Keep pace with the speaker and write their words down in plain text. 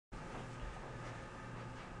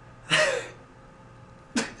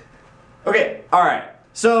Alright,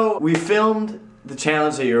 so we filmed the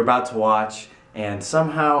challenge that you're about to watch, and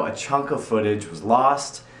somehow a chunk of footage was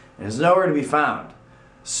lost and is nowhere to be found.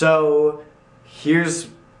 So here's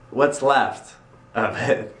what's left of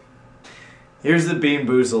it. Here's the Bean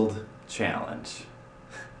Boozled challenge.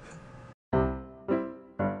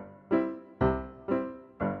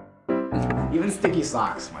 Even sticky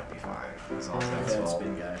socks might be fine. It's also that's Yeah,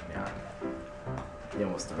 spin guy. Yeah. He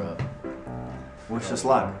almost threw up. Wish us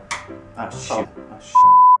luck. Oh shit. Oh shit.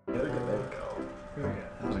 There we go.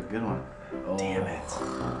 That was a good one. Oh. Damn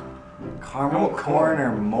it. Caramel corn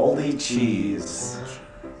or moldy cheese?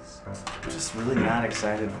 I'm just really not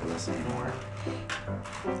excited for this anymore.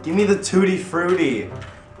 Give me the Tutti Frutti.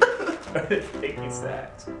 Stinky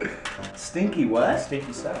sacks. Stinky what?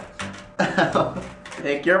 Stinky sacks.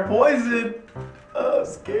 Pick your poison. Oh, I'm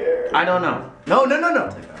scared. I don't know. No. Take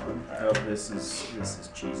that one. I hope this is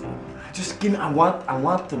cheesy. Just give me. I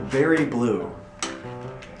want the berry blue.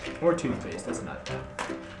 Or toothpaste. That's not bad.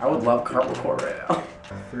 I would love caramel corn right now.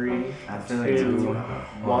 3, I feel like 2,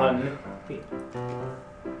 1.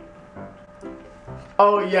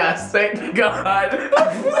 Oh yes, thank God.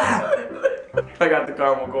 I got the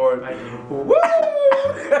caramel corn. Woo!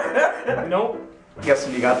 Nope.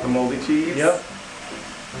 Guessing you got the moldy cheese? Yep.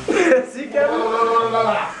 See, Kevin?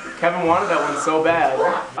 Kevin wanted that one so bad.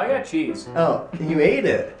 I got cheese. Oh, you ate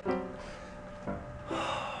it.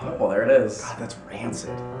 Well, there it is. God, that's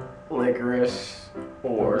rancid. Licorice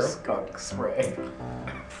or skunk spray.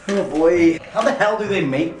 Oh boy. How the hell do they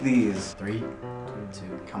make these? 3, 2,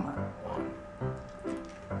 Come on.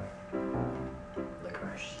 1.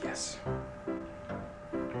 Licorice, yes.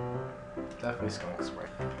 Definitely skunk spray,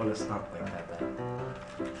 but it's not like that bad.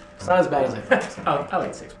 It's not as bad as I thought. I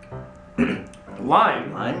like 6.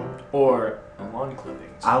 Lime Lime? or lawn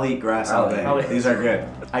clippings. I'll eat grass all day. I'll eat- These are good.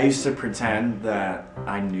 I used to pretend that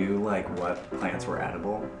I knew like what plants were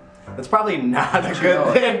edible. That's probably not a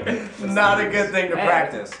good thing. Not a good thing to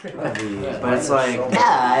practice. But it's like, Yeah,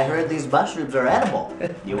 I heard these mushrooms are edible.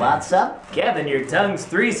 You want some? Kevin, your tongue's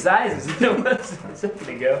 3 sizes. You know what's a second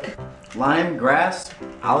ago. lime, grass,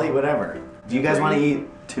 I'll eat whatever. Do you guys want to eat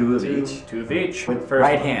 2 of each? 2 of each. With First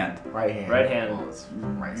right one. hand. Right hand. Right hand. Oh, it's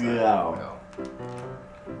right side. Go.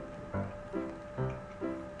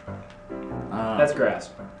 That's grass.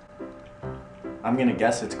 I'm gonna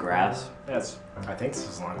guess it's grass. That's I think this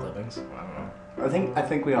is lawn clippings. I don't know. I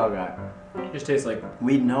think we all got. just tastes like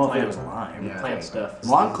We'd know if it Plant. was lime. Yeah. plant stuff.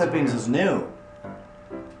 Lawn clippings is new.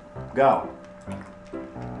 Go.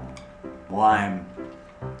 Lime.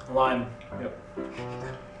 Lime. Yep.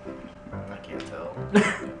 I can't tell.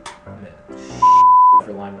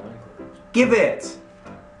 For lime and lime clippings. Give it.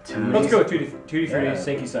 Let's go Tutti Frutti Yeah.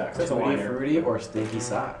 Stinky Socks. That's a Tutti liner. Frutti or stinky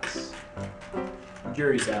socks?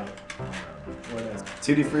 Jury's out. What else?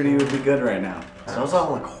 Tutti Frutti would be good right now. Those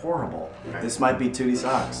all look horrible. This might be Tutti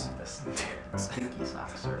Socks. Stinky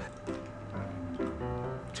socks, sir.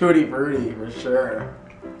 Tutti Frutti for sure.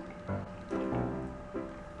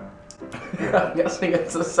 I'm guessing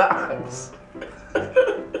it's the socks.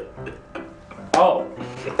 Oh.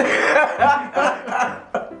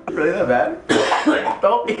 Really that bad?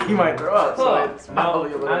 Oh, he might throw up, so Oh, it's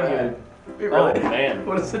probably a little I'm bad. good. Really? Oh man.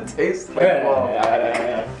 What does it taste like?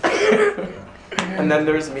 And then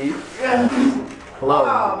there's me. Hello.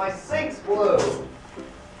 Oh, my sink's blue.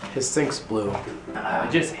 His sink's blue.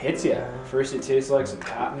 It just hits you. First it tastes like some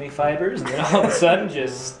cottony fibers, and then all of a sudden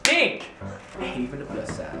just stink. Even the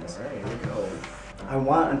best size. Alright, here we go. I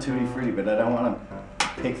want a Tutti Frutti, but I don't want to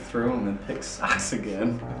pick through them and pick socks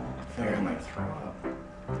again. I feel like I might throw up.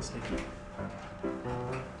 Stinky.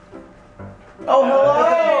 Oh,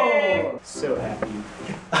 hello! So happy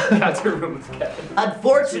you got to room with Kevin.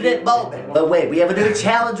 Unfortunate moment. But wait, we have a new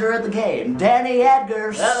challenger at the game. Danny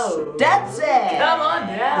Edgar Oh. Stetson. Come on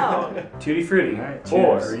down. Tutti Frutti Alright,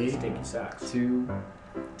 or cheers. Stinky Socks. 2.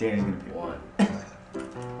 Danny's gonna pick 1.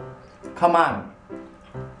 Come on.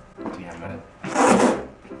 Damn it.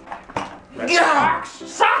 Yeah!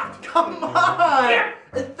 Stop! Come on! Yeah.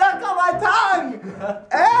 It's stuck on my tongue!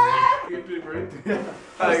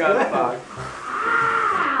 I got fucked.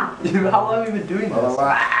 Dude, how long have you been doing this?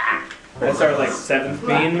 That's our like 7th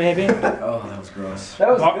bean maybe. Oh, that was gross. That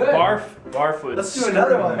was good. Barf was. Let's do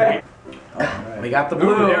another one. Right. We got the Ooh,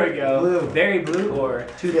 blue. there we go. Blue. Very blue or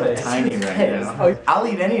Feel toothpaste. tiny right now. I'll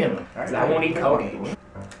eat any of them. I won't eat Coke.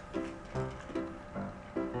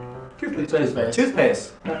 Toothpaste.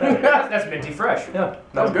 Toothpaste. That's minty fresh. Yeah,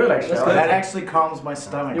 that was good actually. That actually calms my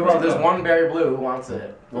stomach. Well, there's one berry blue who wants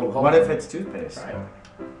it. Well, What if it's toothpaste? Right.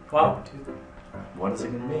 Wow. What is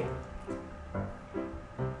it gonna be?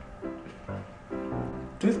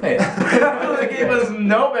 Toothpaste. They gave us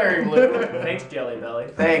no berry blue. Thanks, Jelly Belly.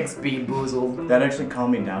 Thanks, Bean Boozled. That actually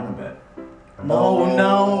calmed me down a bit. Oh,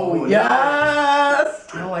 no. Yes!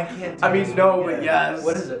 No, I can't do I mean, this no, again. but yes.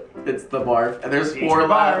 What is it? It's the barf. And there's Peach 4 or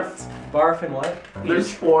left. Barf and what?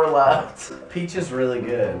 There's 4 left. Peach is really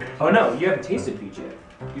good. Oh no, you haven't tasted peach yet.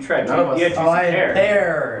 You tried. None of us. You had juicy I had pear.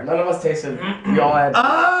 Pear. None of us tasted. We all had.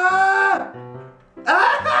 Ah!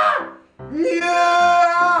 Ah!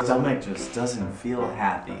 Yeah! Stomach just doesn't feel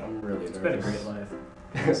happy. I'm really It's been a great life.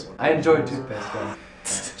 I enjoyed toothpaste, guys.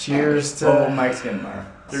 Cheers to. Oh, Mike's getting mine.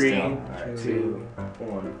 3, Still. 2,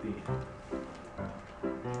 1.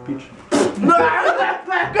 Peach.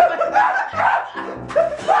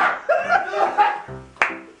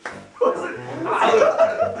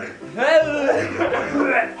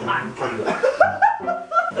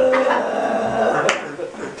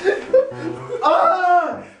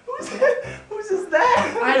 Ah! Who's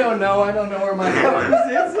that? I don't know where my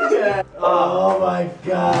is yet. Oh my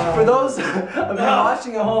god. For those of you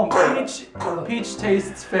watching at home, peach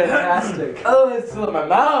tastes fantastic. Oh, it's still in my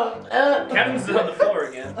mouth. Kevin's on the floor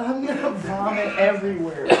again. I'm gonna vomit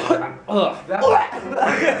everywhere. Ugh.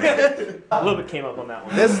 A little bit came up on that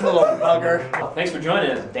one. This little bugger. Thanks for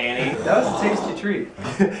joining us, Danny. That was a tasty treat.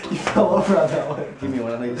 You fell over on that one. Give me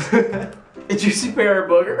one of these. Did you see pear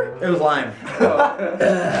booger? It was lime.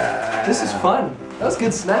 This is fun. That was a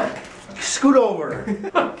good snack. Scoot over.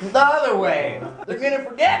 The other way. They're gonna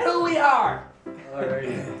forget who we are.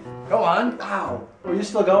 Alrighty. Go on. Wow. Are you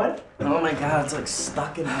still going? Oh my god, it's like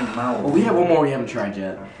stuck in my mouth. Well, we have one more we haven't tried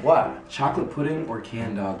yet. What? Chocolate pudding or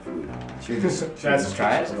canned dog food? Should we just try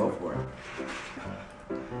it? Let's go for it.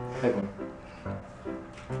 Pick one.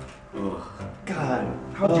 Ugh. God.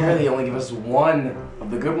 How dare they only give us one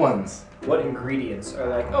of the good ones? What ingredients are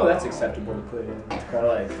like, oh, that's acceptable to put in? Kind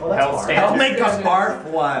of like Oh, that's health hard. standards. I'll make us barf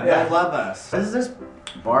one. Yeah. I love us. What is this?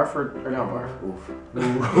 Barf or not barf? Oof.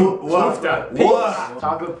 Woof. Woof.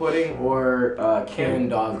 Chocolate pudding or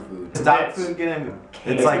canned dog food? Is dog food getting?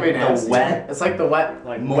 It's like gonna be the nasty. wet. It's like the wet,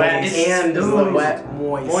 Like Moist. wet and is the moist. wet,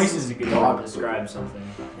 moist. Moist is a good dog word to food. describe something.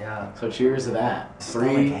 Yeah. So cheers to that.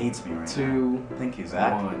 Stomach 3, hates me right 2, Thank you,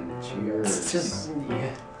 Zach. 1. Cheers. Just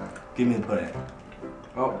Yeah. give me the pudding.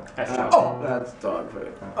 Oh, That's that's dog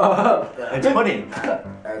food. It's pudding.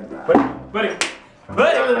 Buddy.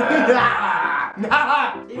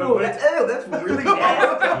 Ew, that's really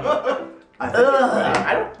nasty. I think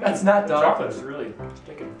I don't. That's not The dog chocolate's food. really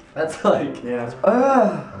sticking. That's like yeah.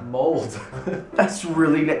 It's, mold. That's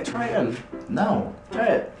really Try it. no. Try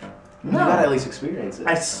it. No. You gotta at least experience it.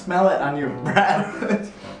 I smell it on your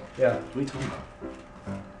breath. Yeah. What are you talking about?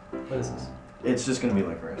 What is this? It's just gonna be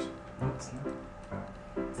licorice. It's not.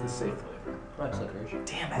 It's the safe flavor. Oh, it's licorice.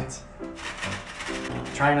 Damn it.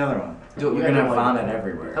 Try another one. Do it. You're You gonna gotta vomit like,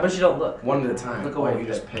 everywhere. How about you don't look? one at a time. Look away. Oh, you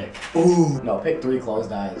just pick. Ooh. No, pick 3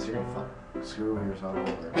 closed eyes. You're gonna screw yourself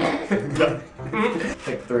over.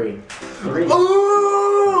 Pick 3. 3. Ooh!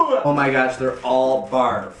 Oh my gosh, they're all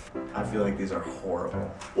barf. I feel like these are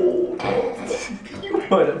horrible. Oh, you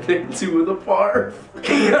might have picked 2 of the barf.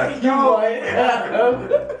 You might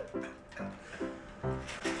have.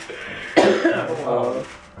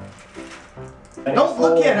 Don't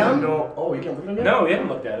look at him. No. Oh, you can't look at him? No, we haven't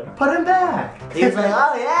looked at him. Put him back. He's like,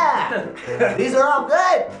 oh yeah, these are all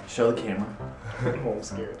good. Show the camera. Oh, I'm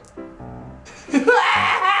scared.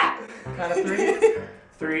 Count of 3.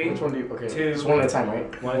 3, Which one do you? Okay. 2. Just one at a time,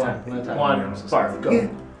 right? One at One at a a time. One. Barf. Go.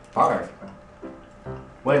 Barf.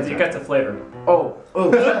 Wait, you got the flavor. Oh.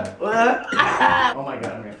 Oh my god,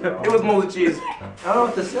 I'm gonna throw up. It was molded cheese. I don't know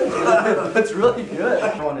what this is. That's really good.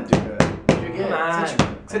 I want to do good. What'd you get? Come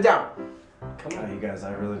on. Sit down. Come Oh, on. you guys,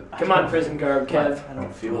 I really. Come on, prison garb, Kev. I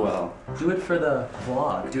don't feel well. Do it for the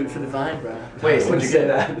vlog. Do it for the vine, bro. Wait, What'd you say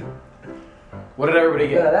that? What did everybody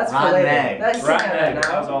get? Yeah, that's for Rotten later. egg. That you Rotten can't egg. have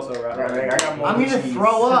That was now. also rotten Right, egg. I got I'm molded gonna cheese.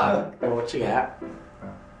 throw up. Oh, what you got?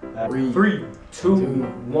 3, 2,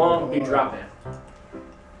 1. Be dropping.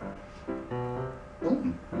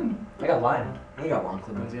 I got lime. You got long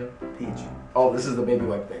clippings yet? Peach. Oh, this is the baby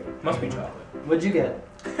wipe thing. Must be chocolate. What'd you get?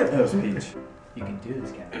 It was peach. You can do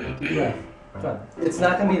this, Kevin. Yeah. Fun. It's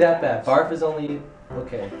not gonna be that bad. Barf is only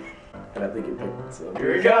okay. And I think you picked it, so.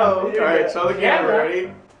 Here we go. Alright, show the camera.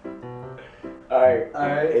 Ready? Alright.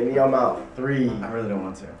 Alright. In your mouth. 3, I really don't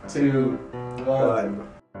want to. 2, 1.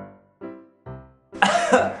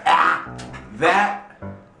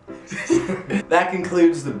 That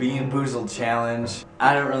concludes the Bean Boozled challenge.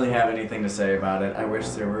 I don't really have anything to say about it. I wish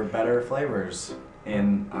there were better flavors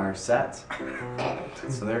in our set.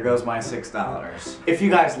 So there goes my $6. If you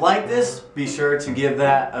guys like this, be sure to give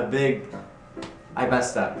that a big... I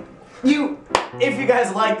messed up. You... If you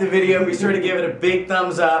guys liked the video, be sure to give it a big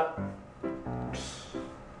thumbs up.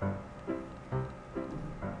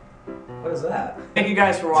 What is that? Thank you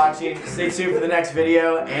guys for watching. Stay tuned for the next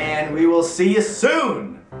video, and we will see you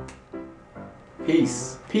soon.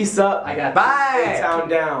 Peace. Peace up. I got Bye. Town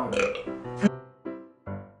down.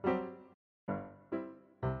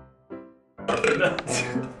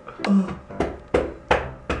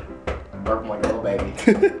 Bark like a little baby.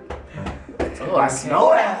 Oh, I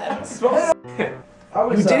smell that.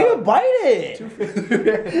 You didn't even bite it.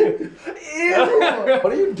 Ew.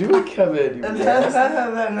 What are you doing, Kevin? You